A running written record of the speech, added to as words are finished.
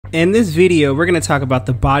In this video, we're going to talk about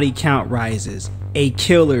The Body Count Rises, a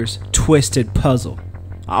killer's twisted puzzle.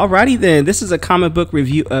 Alrighty then, this is a comic book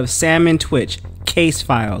review of Sam and Twitch, Case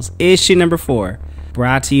Files, issue number 4,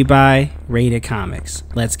 brought to you by RatedComics.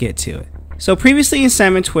 Let's get to it. So previously in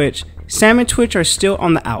Sam and Twitch are still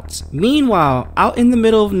on the outs. Meanwhile, out in the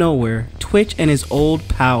middle of nowhere, Twitch and his old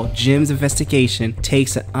pal Jim's investigation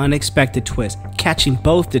takes an unexpected twist, catching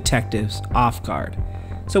both detectives off guard.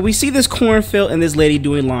 So we see this cornfield and this lady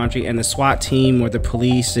doing laundry, and the SWAT team or the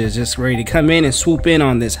police is just ready to come in and swoop in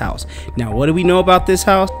on this house. Now, what do we know about this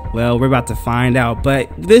house? Well, we're about to find out, but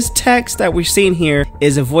this text that we're seeing here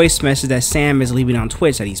is a voice message that Sam is leaving on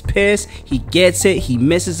Twitch, that he's pissed, he gets it, he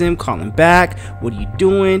misses him, calling back, what are you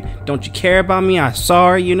doing? Don't you care about me? I'm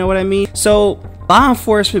sorry, you know what I mean? So law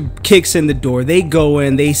enforcement kicks in the door, they go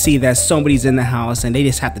in, they see that somebody's in the house, and they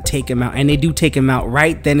just have to take him out, and they do take him out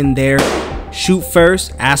right then and there. Shoot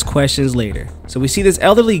first, ask questions later. So we see this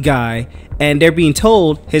elderly guy, and they're being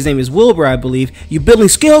told, his name is Wilbur, I believe, you building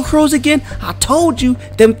scarecrows again? I told you,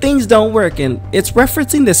 them things don't work. And it's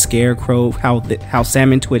referencing the scarecrow, how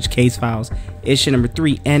Sam and Twitch Case Files issue number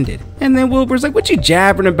 3 ended. And then Wilbur's like, what you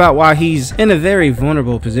jabbering about, while he's in a very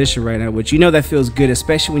vulnerable position right now, which you know that feels good,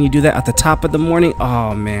 especially when you do that at the top of the morning.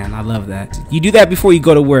 Oh man, I love that. You do that before you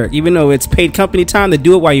go to work, even though it's paid company time to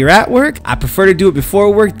do it while you're at work. I prefer to do it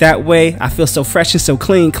before work, that way I feel so fresh and so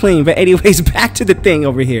clean. But anyways, back to the thing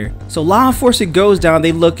over here. So law enforcement goes down,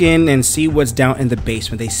 they look in and see what's down in the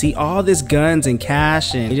basement. They see all this guns and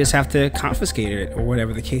cash, and they just have to confiscate it or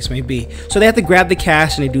whatever the case may be. So they have to grab the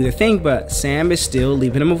cash and they do their thing, but Sam is still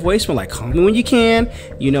leaving him a voicemail like, call me when you can,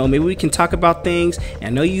 you know, maybe we can talk about things. And I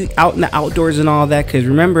know you out in the outdoors and all that, because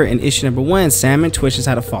remember in issue number 1, Sam and Twitch has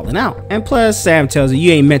had a falling out, and plus Sam tells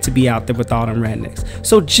you ain't meant to be out there with all them rednecks.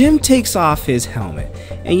 So Jim takes off his helmet,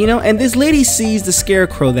 and you know, and this lady sees the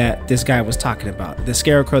scarecrow that this guy was talking about, the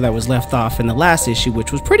scarecrow that was left off in the last issue,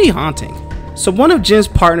 which was pretty haunting. So one of Jim's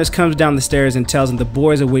partners comes down the stairs and tells him, the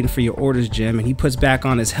boys are waiting for your orders, Jim. And he puts back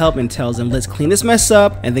on his helmet and tells him, let's clean this mess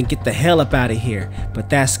up and then get the hell up out of here. But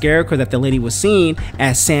that scarecrow that the lady was seeing,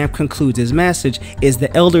 as Sam concludes his message, is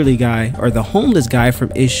the elderly guy, or the homeless guy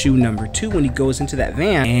from issue number 2, when he goes into that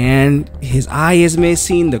van and his eye is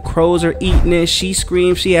missing, the crows are eating it, she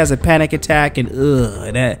screams, she has a panic attack, and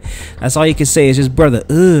that's all you can say is just, brother,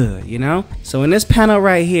 you know? So in this panel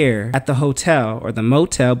right here at the hotel, or the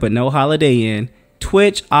motel, but no Holiday Inn,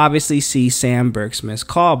 Twitch obviously sees Sam Bergsmith's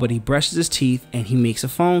call, but he brushes his teeth and he makes a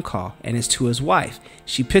phone call, and it's to his wife.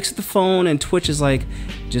 She picks up the phone and Twitch is like,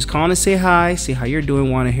 just calling to say hi, see how you're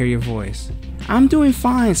doing, want to hear your voice. I'm doing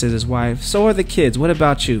fine, says his wife. So are the kids. What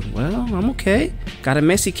about you? Well, I'm okay. Got a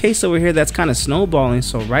messy case over here that's kind of snowballing,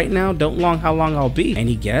 so right now, don't know how long I'll be.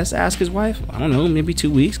 Any guess? Asked his wife. I don't know, maybe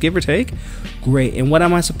 2 weeks, give or take. Great, and what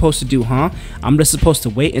am I supposed to do, huh? I'm just supposed to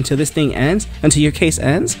wait until this thing ends? Until your case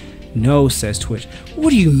ends? No, says Twitch.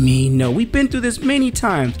 What do you mean no? We've been through this many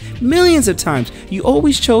times, millions of times. You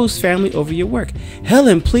always chose family over your work.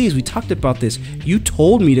 Helen, please, we talked about this. You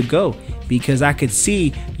told me to go because I could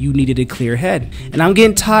see you needed a clear head. And I'm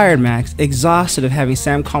getting tired, Max, exhausted of having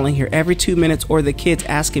Sam calling here every 2 minutes, or the kids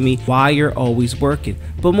asking me why you're always working.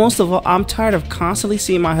 But most of all, I'm tired of constantly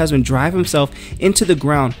seeing my husband drive himself into the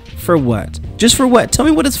ground. For what? Just for what? Tell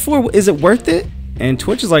me what it's for. Is it worth it? And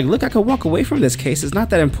Twitch is like, look, I could walk away from this case. It's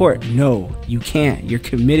not that important. No, you can't. You're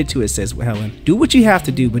committed to it, says Helen. Do what you have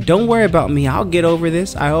to do, but don't worry about me. I'll get over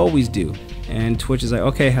this. I always do. And Twitch is like,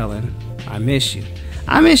 okay, Helen, I miss you.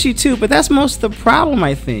 I miss you too, but that's most of the problem,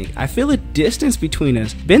 I think. I feel a distance between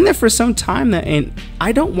us. Been there for some time now, and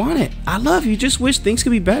I don't want it. I love you, just wish things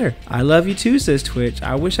could be better. I love you too, says Twitch.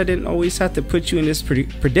 I wish I didn't always have to put you in this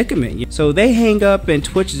predicament. So they hang up, and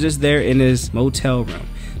Twitch is just there in his motel room.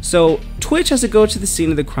 So Twitch has to go to the scene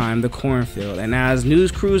of the crime, the cornfield, and as news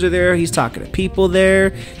crews are there, he's talking to people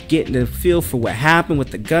there, getting the feel for what happened with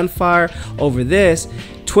the gunfire. Over this,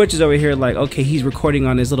 Twitch is over here like, okay, he's recording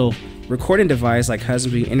on his little recording device, like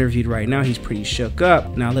husband being interviewed right now. He's pretty shook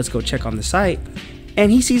up. Now let's go check on the site. And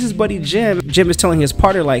he sees his buddy Jim. Jim is telling his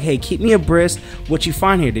partner, like, hey, keep me abreast. What you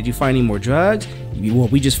find here? Did you find any more drugs? Well,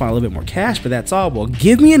 we just found a little bit more cash, but that's all. Well,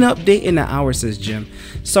 give me an update in an hour, says Jim.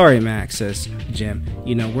 Sorry, Max, says Jim.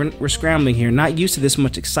 You know, we're scrambling here, not used to this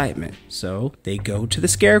much excitement. So they go to the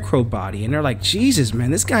scarecrow body, and they're like, Jesus,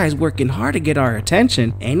 man, this guy's working hard to get our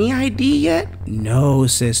attention. Any ID yet? No,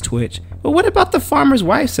 says Twitch. But what about the farmer's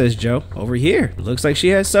wife, says Joe. Over here. Looks like she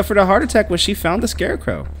had suffered a heart attack when she found the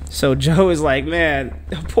scarecrow. So Joe is like, man,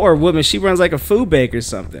 poor woman, she runs like a food bank or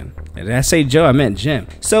something. And did I say Joe? I meant Jim.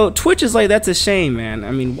 So Twitch is like, that's a shame, man.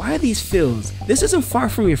 I mean, why these fills? This isn't far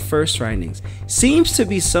from your first writings. Seems to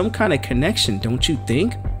be some kind of connection, don't you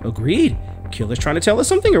think? Agreed. Killer's trying to tell us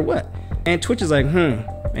something or what? And Twitch is like,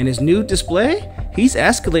 and his new display? He's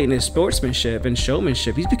escalating his sportsmanship and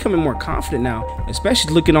showmanship. He's becoming more confident now,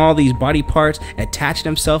 especially looking at all these body parts attaching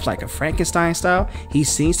himself like a Frankenstein style. He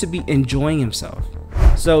seems to be enjoying himself.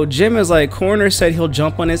 So Jim is like, Coroner said he'll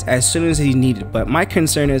jump on this as soon as he's needed, but my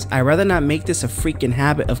concern is I'd rather not make this a freaking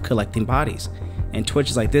habit of collecting bodies. And Twitch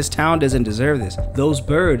is like, this town doesn't deserve this. Those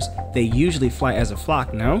birds, they usually fly as a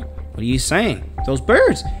flock, no? What are you saying? Those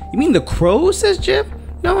birds? You mean the crows, says Jim?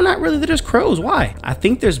 No, not really, they're just crows. Why? I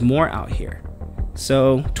think there's more out here.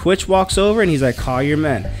 So Twitch walks over and he's like, call your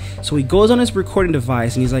men. So he goes on his recording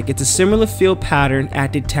device and he's like, it's a similar field pattern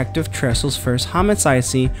at Detective Tressel's first homicide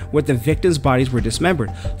scene where the victims' bodies were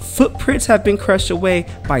dismembered. Footprints have been crushed away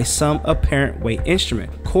by some apparent weight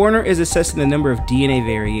instrument. Coroner is assessing the number of DNA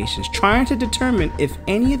variations, trying to determine if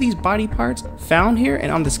any of these body parts found here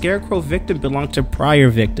and on the Scarecrow victim belong to prior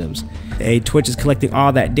victims. Hey, Twitch is collecting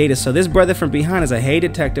all that data, so this brother from behind is like, hey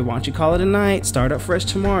detective, why don't you call it a night, start up fresh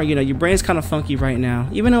tomorrow, you know, your brain's kind of funky right now,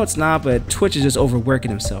 even though it's not, but Twitch is just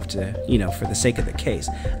overworking himself to, you know, for the sake of the case.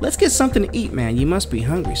 Let's get something to eat, man, you must be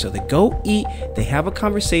hungry. So they go eat, they have a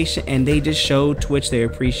conversation, and they just show Twitch their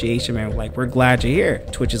appreciation, man, like, we're glad you're here.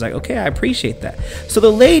 Twitch is like, okay, I appreciate that. So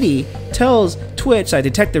the lady tells Twitch, I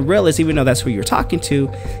Detective Relis, even though that's who you're talking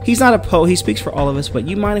to, he's not a poet, he speaks for all of us, but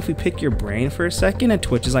you mind if we pick your brain for a second? And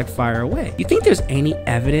Twitch is like, fire away. You think there's any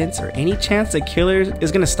evidence or any chance the killer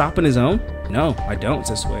is gonna stop on his own? No, I don't,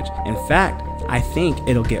 says Twitch. In fact, I think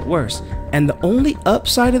it'll get worse. And the only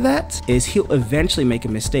upside of that is he'll eventually make a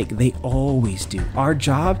mistake. They always do. Our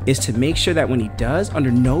job is to make sure that when he does,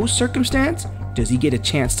 under no circumstance does he get a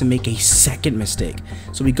chance to make a second mistake.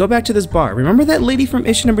 So we go back to this bar. Remember that lady from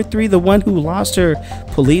issue number 3, the one who lost her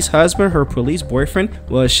police husband, her police boyfriend?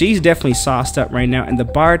 Well, she's definitely sauced up right now, and the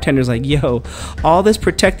bartender's like, yo, all this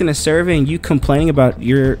protecting a survey and you complaining about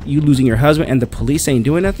you losing your husband and the police ain't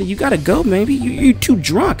doing nothing, you gotta go, maybe. You're too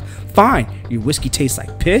drunk. Fine, your whiskey tastes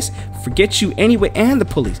like piss, forget you anyway and the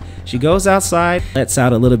police. She goes outside, lets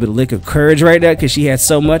out a little bit of liquid courage right there because she had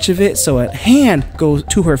so much of it. So a hand goes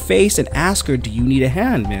to her face and asks her, do you need a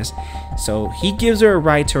hand, miss? So he gives her a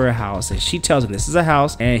ride to her house and she tells him this is a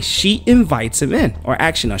house and she invites him in. Or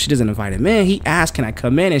actually, no, she doesn't invite him in. He asks, can I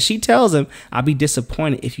come in? And she tells him, I'll be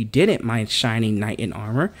disappointed if you didn't, my shining knight in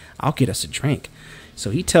armor. I'll get us a drink. So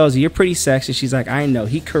he tells her, you're pretty sexy. She's like, I know.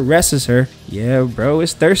 He caresses her. Yeah, bro,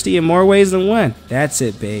 it's thirsty in more ways than one. That's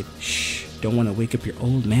it, babe. Shh, don't want to wake up your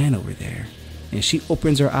old man over there. And she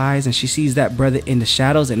opens her eyes and she sees that brother in the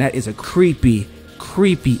shadows, and that is a creepy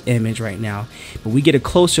image right now. But we get a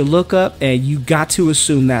closer look up and you got to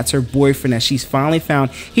assume that's her boyfriend that she's finally found.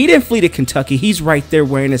 He didn't flee to Kentucky. He's right there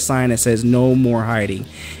wearing a sign that says no more hiding.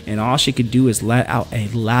 And all she could do is let out a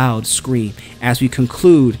loud scream as we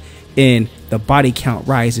conclude in the body count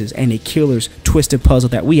rises and a killer's twisted puzzle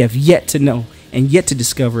that we have yet to know and yet to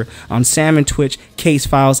discover on Sam and Twitch Case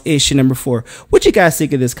Files issue number 4. What you guys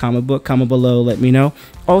think of this comic book? Comment below, let me know.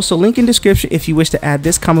 Also, link in description if you wish to add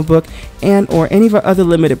this comic book and or any of our other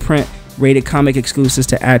limited print rated comic exclusives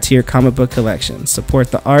to add to your comic book collection.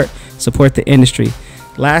 Support the art, support the industry.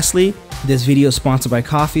 Lastly, this video is sponsored by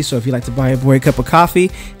coffee, so if you'd like to buy a boy a cup of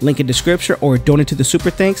coffee, link in description or donate to the super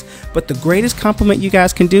thanks. But the greatest compliment you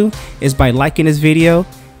guys can do is by liking this video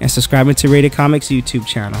and subscribing to Rated Comics YouTube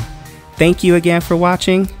channel. Thank you again for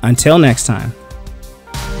watching. Until next time.